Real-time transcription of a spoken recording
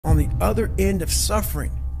on the other end of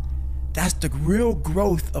suffering. That's the real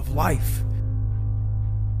growth of life.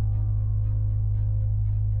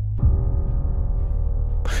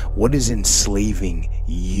 What is enslaving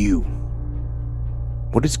you?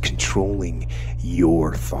 What is controlling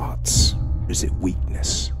your thoughts? Is it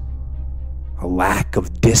weakness? A lack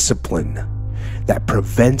of discipline that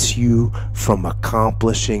prevents you from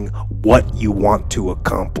accomplishing what you want to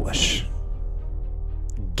accomplish?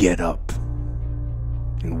 Get up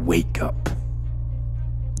and wake up.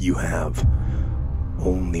 You have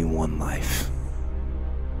only one life,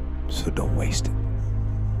 so don't waste it.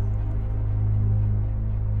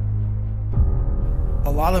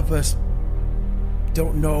 A lot of us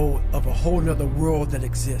don't know of a whole nother world that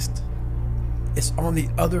exists. It's on the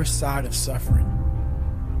other side of suffering.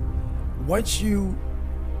 Once you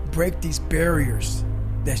break these barriers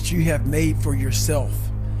that you have made for yourself,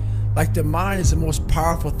 like the mind is the most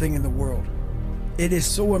powerful thing in the world. It is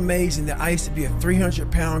so amazing that I used to be a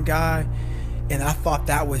 300-pound guy and I thought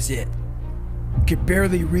that was it. Could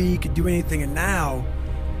barely read, could do anything, and now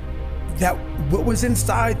that what was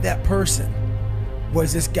inside that person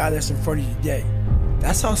was this guy that's in front of you today.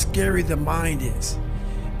 That's how scary the mind is.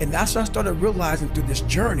 And that's what I started realizing through this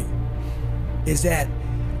journey, is that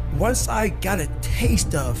once I got a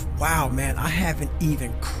taste of, wow, man, I haven't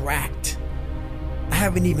even cracked. I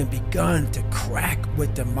haven't even begun to crack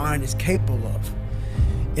what the mind is capable of.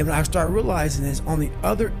 And when I started realizing is on the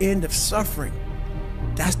other end of suffering,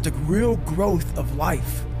 that's the real growth of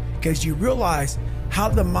life. Because you realize how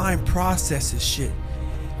the mind processes shit.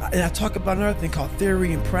 And I talk about another thing called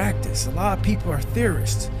theory and practice. A lot of people are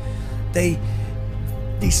theorists. These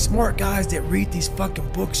smart guys that read these fucking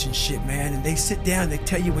books and shit, man, and they sit down and they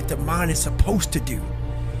tell you what the mind is supposed to do.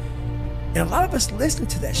 And a lot of us listen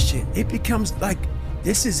to that shit. It becomes like,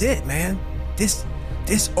 this is it, man. This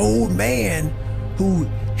old man who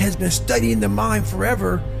has been studying the mind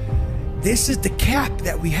forever, this is the cap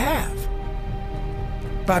that we have.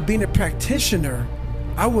 By being a practitioner,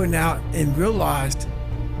 I went out and realized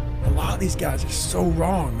a lot of these guys are so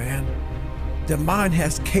wrong, man. The mind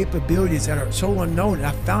has capabilities that are so unknown, and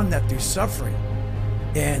I found that through suffering.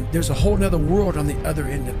 And there's a whole nother world on the other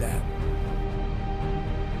end of that.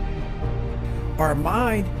 Our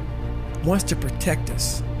mind wants to protect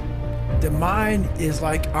us. The mind is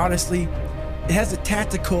like, honestly, it has a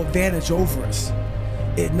tactical advantage over us.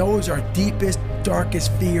 It knows our deepest,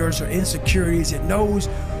 darkest fears or insecurities. It knows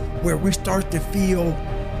where we start to feel,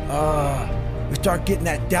 we start getting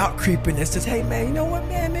that doubt creeping that says, hey man, you know what,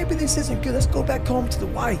 man, maybe this isn't good. Let's go back home to the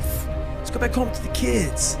wife. Let's go back home to the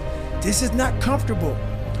kids. This is not comfortable.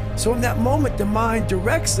 So in that moment, the mind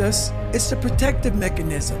directs us. It's a protective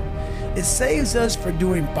mechanism. It saves us from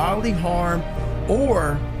doing bodily harm,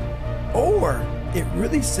 or it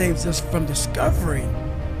really saves us from discovering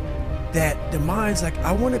that the mind's like,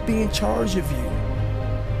 I want to be in charge of you.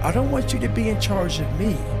 I don't want you to be in charge of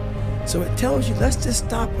me. So it tells you, let's just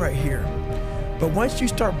stop right here. But once you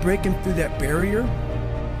start breaking through that barrier,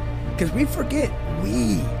 because we forget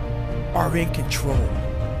we are in control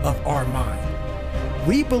of our mind.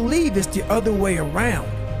 We believe it's the other way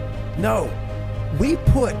around. No, we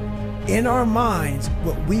put in our minds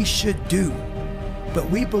what we should do, but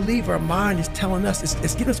we believe our mind is telling us,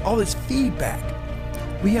 it's giving us all this feedback.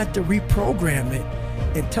 We have to reprogram it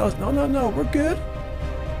and tell us, no, we're good.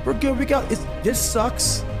 We're good, this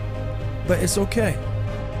sucks, but it's okay.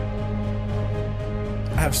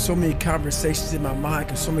 I have so many conversations in my mind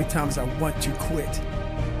because so many times I want to quit.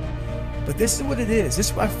 But this is what it is. This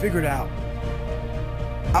is what I figured out.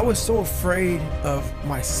 I was so afraid of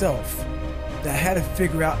myself that I had to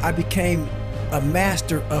figure out, I became a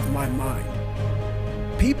master of my mind.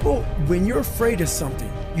 People, when you're afraid of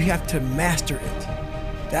something, you have to master it.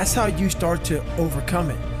 That's how you start to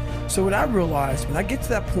overcome it. So what I realized, when I get to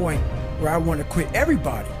that point where I want to quit,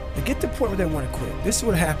 everybody, they get to the point where they want to quit. This is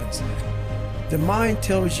what happens. The mind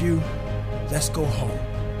tells you, let's go home.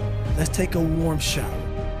 Let's take a warm shower.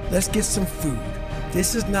 Let's get some food.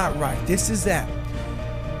 This is not right. This is that.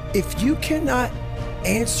 If you cannot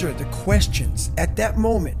answer the questions at that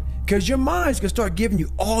moment, because your mind's gonna start giving you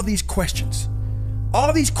all these questions.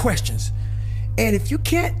 And if you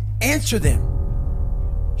can't answer them,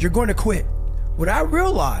 you're going to quit. What I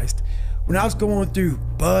realized when I was going through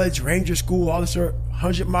Buds, Ranger School, all this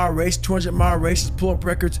 100-mile race, 200-mile races, pull-up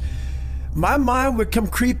records, my mind would come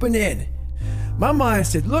creeping in. My mind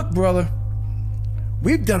said, look, brother,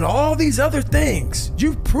 we've done all these other things.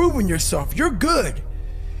 You've proven yourself. You're good.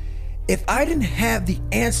 If I didn't have the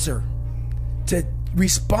answer to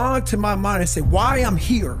respond to my mind and say why I'm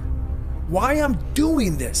here, why I'm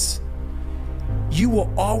doing this, you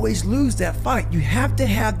will always lose that fight. You have to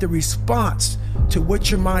have the response to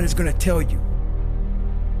what your mind is going to tell you.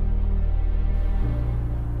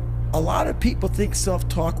 A lot of people think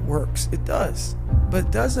self-talk works. It does, but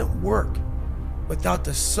it doesn't work without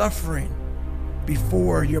the suffering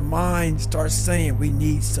before your mind starts saying we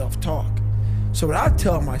need self-talk. So what I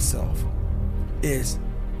tell myself is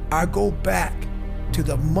I go back to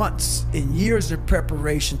the months and years of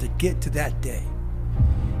preparation to get to that day.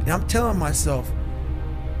 And I'm telling myself,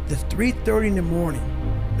 the 3:30 in the morning,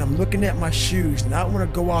 and I'm looking at my shoes and I want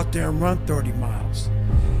to go out there and run 30 miles.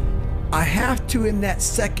 I have to, in that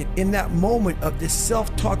second, in that moment of this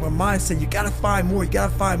self-talk, my mind saying, you gotta find more, you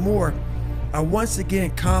gotta find more. I once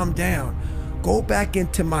again calm down, go back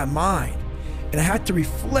into my mind, and I have to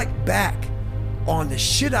reflect back on the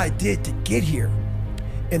shit I did to get here.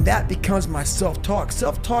 And that becomes my self-talk.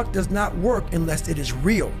 Self-talk does not work unless it is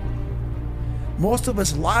real. Most of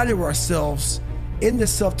us lie to ourselves in the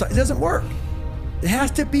self-talk. It doesn't work. It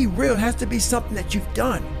has to be real. It has to be something that you've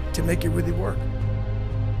done to make it really work.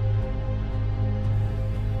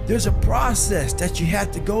 There's a process that you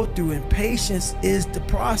have to go through, and patience is the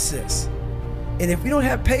process. And if we don't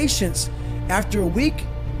have patience, after a week,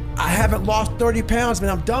 I haven't lost 30 pounds, man,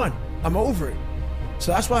 I'm done. I'm over it.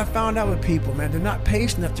 So that's what I found out with people, man. They're not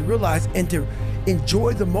patient enough to realize and to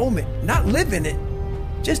enjoy the moment, not live in it,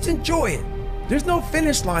 just enjoy it. There's no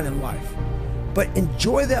finish line in life, but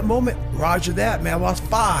enjoy that moment. Roger that, man, I lost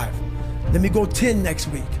 5. Let me go 10 next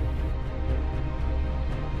week.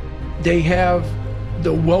 They have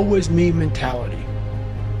the woe is me mentality.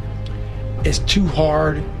 It's too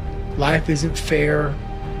hard. Life isn't fair.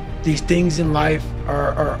 These things in life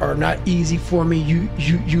are not easy for me.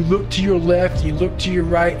 You look to your left, you look to your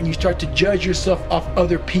right, and you start to judge yourself off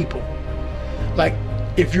other people. Like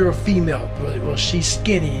if you're a female, well, she's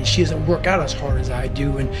skinny and she doesn't work out as hard as I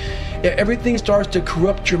do, and everything starts to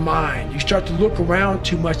corrupt your mind. You start to look around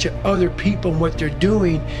too much at other people and what they're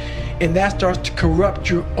doing, and that starts to corrupt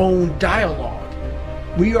your own dialogue.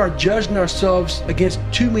 We are judging ourselves against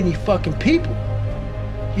too many fucking people.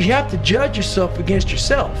 You have to judge yourself against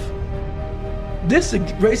yourself. This is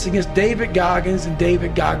a race against David Goggins and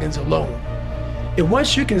David Goggins alone. And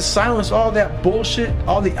once you can silence all that bullshit,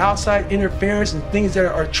 all the outside interference and things that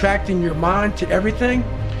are attracting your mind to everything,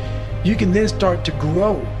 you can then start to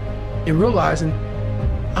grow and realizing,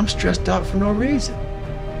 I'm stressed out for no reason.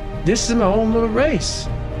 This is my own little race.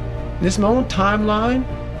 This is my own timeline,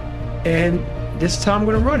 and this is how I'm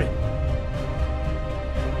gonna run it.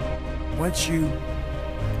 Once you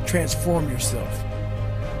transform yourself,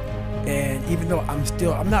 and even though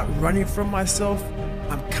I'm not running from myself,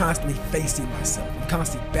 I'm constantly facing myself. I'm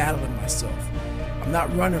constantly battling myself. I'm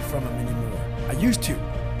not running from them anymore. I used to,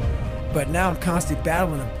 but now I'm constantly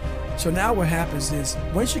battling them. So now what happens is,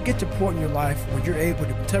 once you get to a point in your life where you're able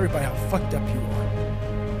to tell everybody how fucked up you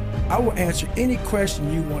are, I will answer any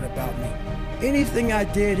question you want about me. Anything I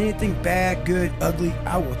did, anything bad, good, ugly,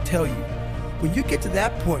 I will tell you. When you get to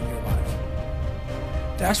that point in your life,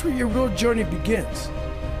 that's where your real journey begins.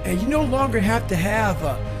 And you no longer have to have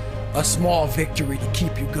a small victory to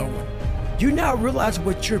keep you going. You now realize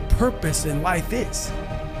what your purpose in life is.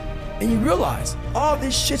 And you realize all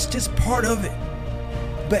this shit's just part of it.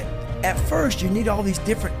 But at first, you need all these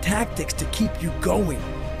different tactics to keep you going,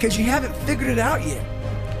 because you haven't figured it out yet.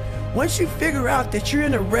 Once you figure out that you're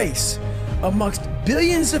in a race amongst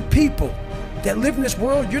billions of people that live in this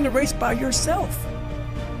world, you're in a race by yourself.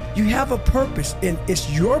 You have a purpose, and it's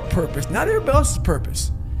your purpose, not everybody else's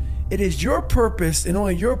purpose. It is your purpose and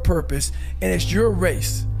only your purpose, and it's your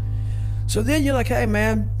race. So then you're like, hey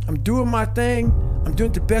man, I'm doing my thing. I'm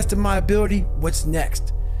doing the best of my ability. What's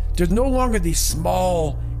next? There's no longer these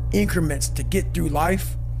small increments to get through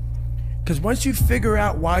life, because once you figure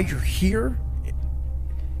out why you're here,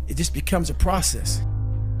 it just becomes a process.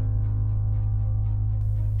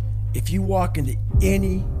 If you walk into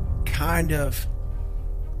any kind of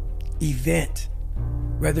event,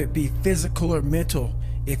 whether it be physical or mental,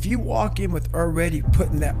 if you walk in with already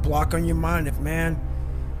putting that block on your mind of, man,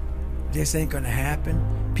 this ain't gonna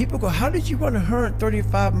happen, people go, how did you run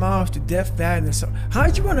 135 miles to Death Valley? How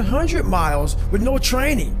did you run 100 miles with no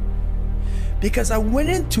training? Because I went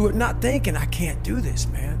into it not thinking, I can't do this,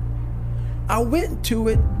 man. I went into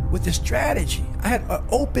it with a strategy. I had an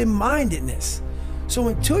open-mindedness. So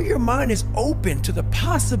until your mind is open to the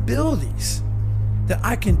possibilities that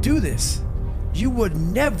I can do this, you would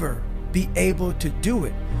never be able to do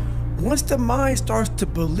it. Once the mind starts to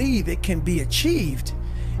believe it can be achieved,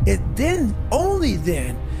 it then, only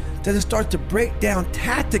then, does it start to break down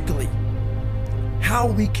tactically how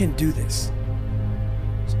we can do this.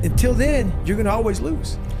 Until then, you're gonna always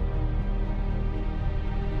lose.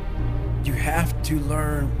 You have to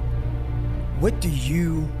learn, what do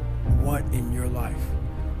you want in your life?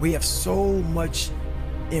 We have so much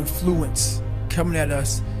influence coming at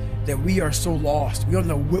us that we are so lost. We don't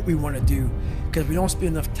know what we want to do because we don't spend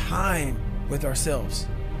enough time with ourselves.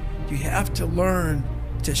 You have to learn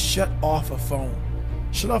to shut off a phone,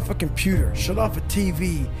 shut off a computer, shut off a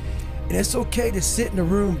TV. And it's okay to sit in a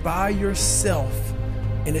room by yourself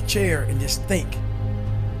in a chair and just think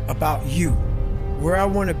about you, where I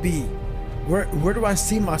want to be, where do I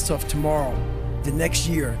see myself tomorrow, the next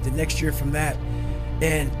year from that.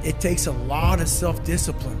 And it takes a lot of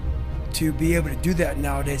self-discipline to be able to do that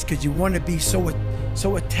nowadays, because you want to be so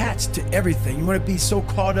attached to everything. You want to be so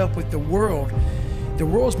caught up with the world. The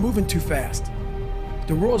world's moving too fast.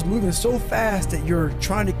 The world's moving so fast that you're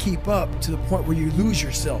trying to keep up to the point where you lose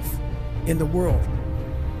yourself in the world.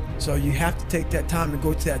 So you have to take that time to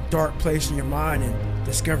go to that dark place in your mind and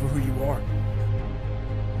discover who you are.